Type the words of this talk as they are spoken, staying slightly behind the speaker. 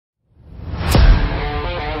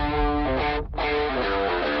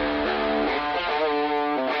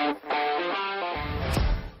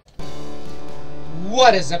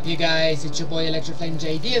What is up, you guys? It's your boy Electroflame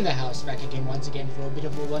JD in the house, back again once again for a bit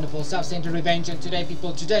of a wonderful self-centered revenge. And today,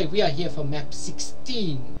 people, we are here for map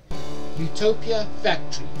 16, Utopia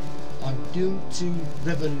Factory on Doom 2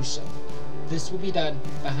 Revolution. This will be done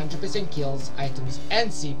by 100% kills, items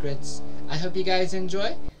and secrets. I hope you guys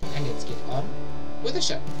enjoy, and let's get on with the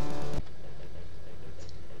show.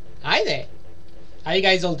 Hi there, how you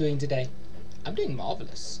guys all doing today? I'm doing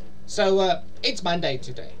marvelous. So it's Monday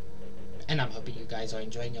today, and I'm hoping you guys are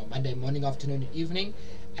enjoying your Monday morning, afternoon, and evening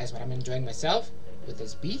as what I'm enjoying myself with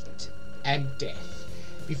this beat and death.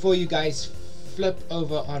 Before you guys flip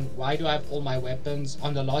over on why do I have all my weapons,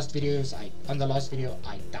 on the last video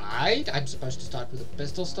I died. I'm supposed to start with a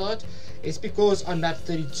pistol start. It's because on map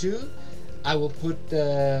 32 I will put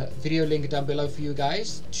the video link down below for you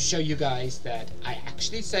guys to show you guys that I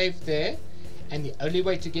actually saved there, and the only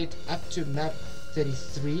way to get up to map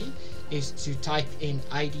 33 is to type in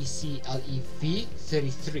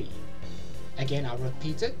IDCLEV33. Again, I'll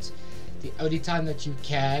repeat it. The only time that you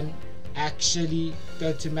can actually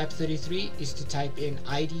go to map 33 is to type in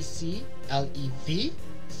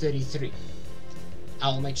IDCLEV33.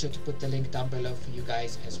 I'll make sure to put the link down below for you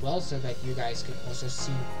guys as well, so that you guys can also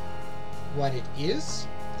see what it is,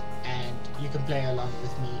 and you can play along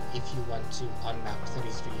with me if you want to on map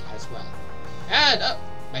 33 as well. And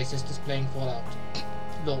my sister's playing Fallout.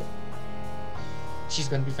 Lol. She's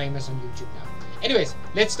going to be famous on YouTube now. Anyways,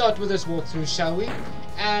 let's start with this walkthrough, shall we?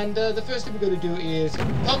 And the first thing we're going to do is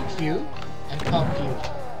pump you and pump you.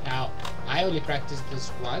 Now, I only practiced this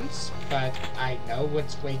once, but I know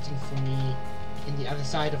what's waiting for me in the other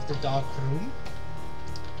side of the dark room.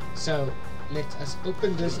 So let us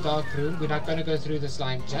open this dark room. We're not going to go through this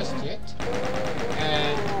line just yet.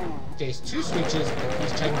 And there's two switches that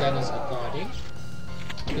these chain gunners are guarding.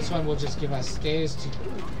 This one will just give us stairs to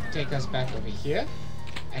take us back over here.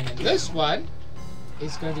 And then this one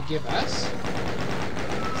is going to give us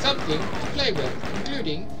something to play with,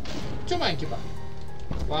 including two monkey bar.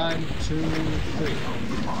 1, 2, 3.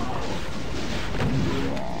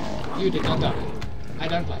 You did not die. I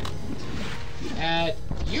don't like it. And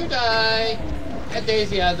you die. And there's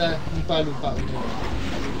the other Oompa Loompa.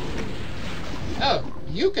 Oh,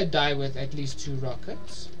 you could die with at least 2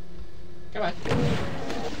 rockets. Come on.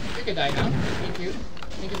 You can die now. Thank you.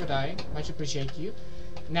 Thank you for dying. Much appreciate you.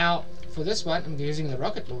 Now, for this one, I'm using the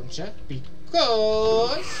rocket launcher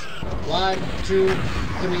because 1, 2, 3, 4.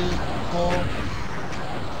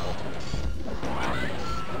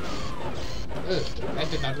 Ugh, that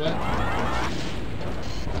did not work.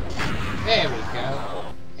 There we go.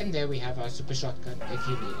 And there we have our super shotgun if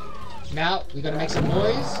you need it. Now, we're going to make some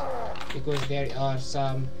noise because there are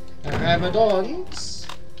some Ramadans,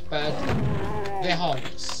 but they're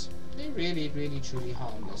harmless. They're really, really, truly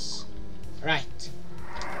harmless. Right.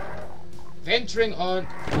 Venturing on,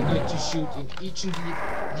 we're going to shoot in each of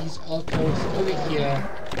these altos over here.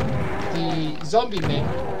 The zombie men,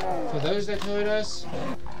 for those that heard us,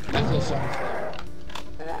 I feel sorry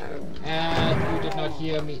for them. And you did not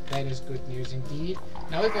hear me. That is good news indeed.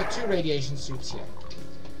 Now we've got 2 radiation suits here,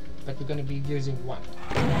 but we're going to be using 1.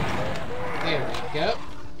 There we go.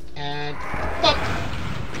 And pop!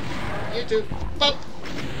 You too. Pop!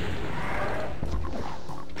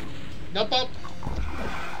 No pop!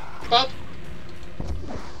 Pop!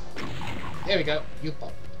 There we go. You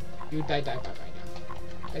pop. You die now.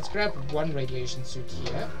 Let's grab 1 radiation suit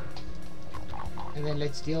here. And then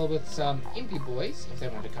let's deal with some impy boys if they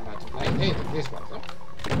want to come out and play. Hey, there's one of them.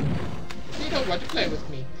 You don't want to play with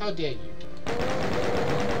me. How dare you?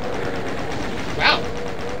 Wow!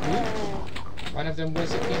 Ooh. One of them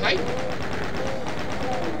was behind me.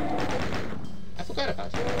 I forgot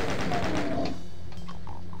about it.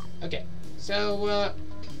 Okay, so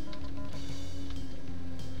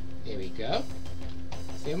there we go.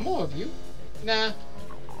 Is there more of you? Nah.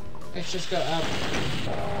 Let's just go up.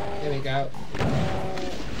 There we go.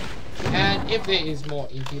 And if there is more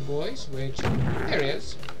EP boys, which there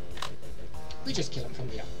is, we just kill them from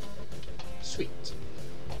the up. Sweet.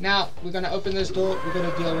 Now we're gonna open this door. We're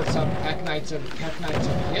gonna deal with some hack knights over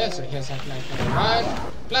here. So here's hack knight number 1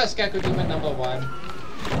 plus Caco demon number 1.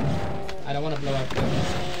 I don't want to blow up the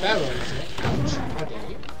barrels here. Ouch! How dare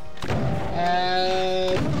you?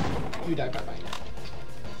 And you die bye-bye now.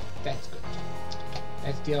 That's good.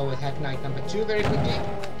 Let's deal with hack knight number 2 very quickly.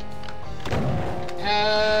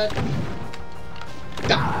 And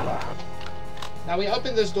die. Now we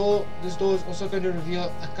open this door. This door is also going to reveal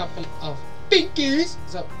a couple of pinkies.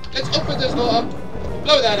 So let's open this door up,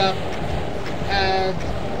 blow that up, and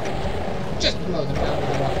just blow them down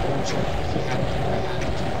with a rocket launcher if you haven't in my hand.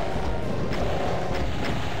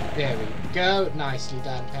 There we go. Nicely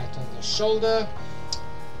done. Pat on the shoulder.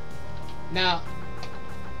 Now,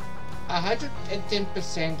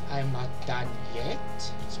 110% I'm not done yet.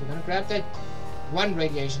 So we're going to grab that one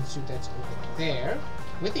radiation suit that's over there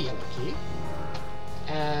with the yellow key.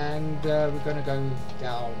 And we're going to go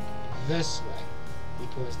down this way,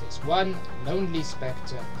 because there's one lonely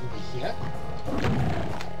spectre over here,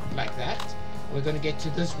 like that. We're going to get to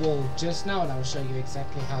this wall just now, and I'll show you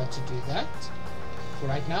exactly how to do that. For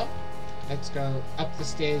right now, let's go up the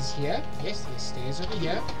stairs here. Yes, there's stairs over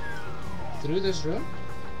here, through this room,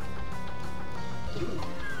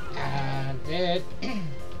 and then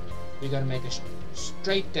we're going to make a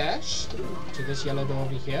straight dash to this yellow door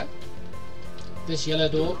over here. This yellow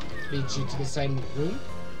door leads you to the same room.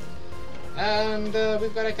 And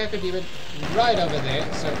we've got a Cacodemon right over there,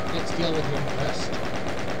 so let's deal with him first.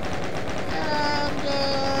 And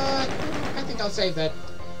I think I'll save that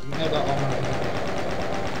mega armor over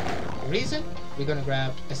there. Reason? We're going to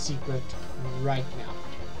grab a secret right now.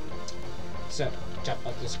 So, jump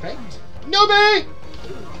out this crate. Newbie!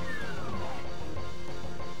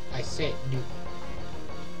 I said newbie.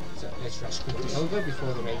 So let's rush quickly over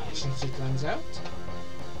before the radiation suit runs out.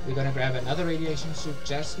 We're going to grab another radiation suit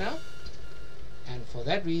just now. And for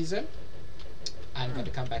that reason, I'm going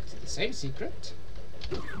to come back to the same secret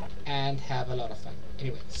and have a lot of fun.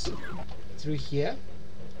 Anyways, through here,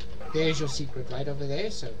 there's your secret right over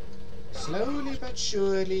there. So slowly but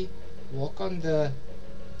surely walk on the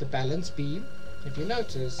balance beam. If you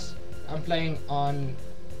notice, I'm playing on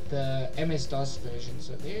the MS-DOS version,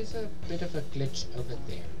 so there's a bit of a glitch over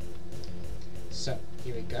there. So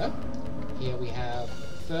here we go. Here we have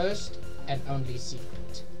first and only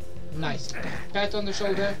secret. Nice. Pat on the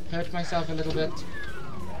shoulder. Hurt myself a little bit.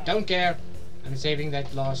 Don't care. I'm saving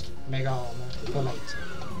that last mega armor for later.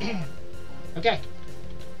 Okay.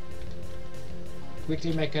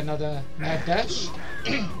 Quickly make another mad dash.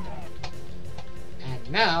 And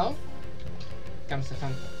now comes the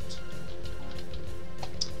fun part.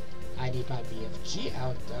 I need my BFG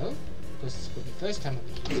out though, because this will be the first time I'll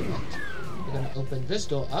be using it. We're going to open this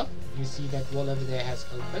door up. You see that wall over there has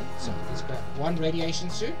opened. So let's grab one radiation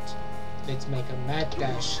suit. Let's make a mad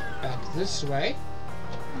dash back this way.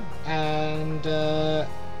 And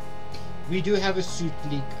we do have a suit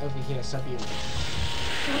leak over here, subunit.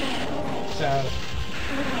 So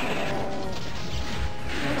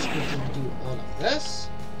let's quickly do all of this.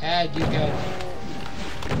 And you can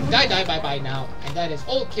die, bye-bye now. And that is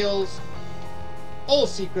all kills, all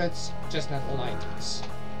secrets, just not all items.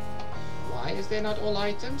 Why is there not all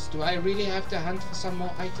items? Do I really have to hunt for some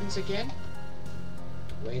more items again?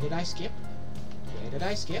 Where did I skip? Where did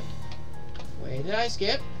I skip? Where did I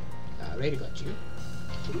skip? I already got you.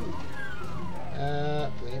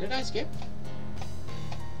 Where did I skip?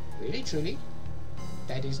 Really, truly?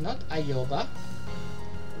 That is not Ayoba.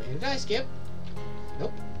 Where did I skip?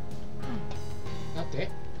 Nope. Not there.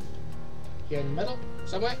 Here in the middle,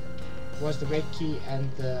 somewhere, was the red key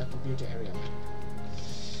and the computer area map.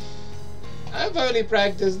 I've only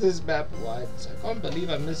practiced this map once. I can't believe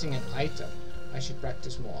I'm missing an item. I should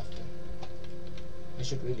practice more often. I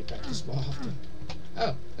should really practice more often.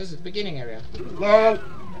 Oh, this is the beginning area. LOL!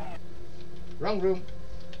 Wrong room.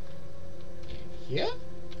 And here?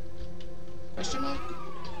 Question mark?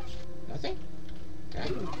 Nothing?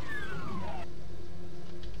 Okay.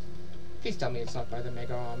 Please tell me it's not by the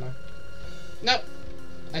mega armor. No!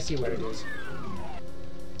 I see where it is.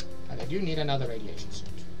 And I do need another radiation suit.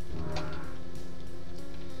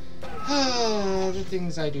 The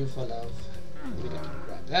things I do for love. We don't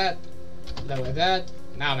grab that. Lower that.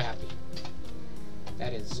 Now I'm happy.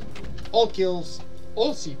 That is all kills,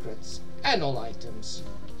 all secrets, and all items.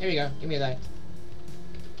 Here we go. Give me that.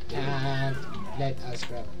 And let us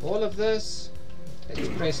grab all of this. Let's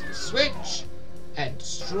press the switch and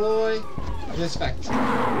destroy this factory.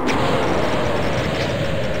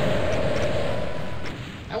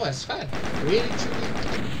 That was fun. Really, truly.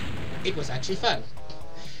 It was actually fun.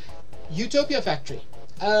 Utopia factory.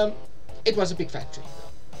 It was a big factory.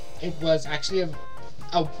 It was actually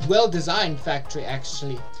a well-designed factory,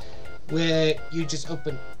 actually, where you just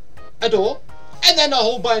open a door and then a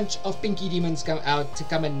whole bunch of pinky demons come out to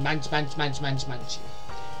come and munch you.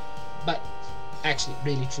 But actually,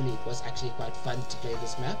 really, truly, it was actually quite fun to play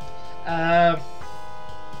this map.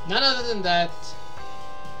 None other than that,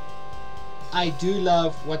 I do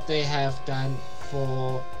love what they have done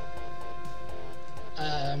for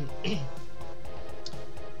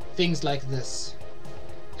things like this.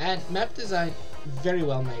 And map design, very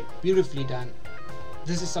well made, beautifully done.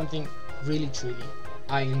 This is something really, truly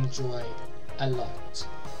I enjoy a lot.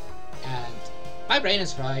 And my brain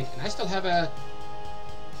is fried, and I still have a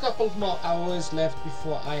couple more hours left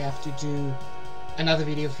before I have to do another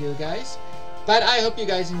video for you guys. But I hope you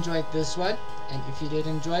guys enjoyed this one, and if you did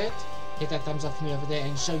enjoy it, hit that thumbs up for me over there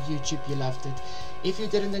and show YouTube you loved it. If you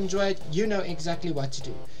didn't enjoy it, you know exactly what to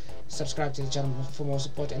do. Subscribe to the channel for more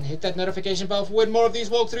support and hit that notification bell for when more of these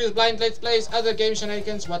walkthroughs, blind let's plays, other game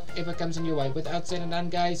shenanigans, whatever comes in your way. Without said and done,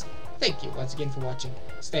 guys, thank you once again for watching.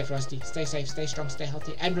 Stay frosty, stay safe, stay strong, stay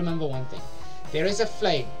healthy, and remember one thing: there is a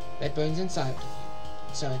flame that burns inside of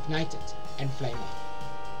you, so ignite it and flame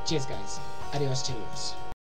on. Cheers guys, adios cheerios.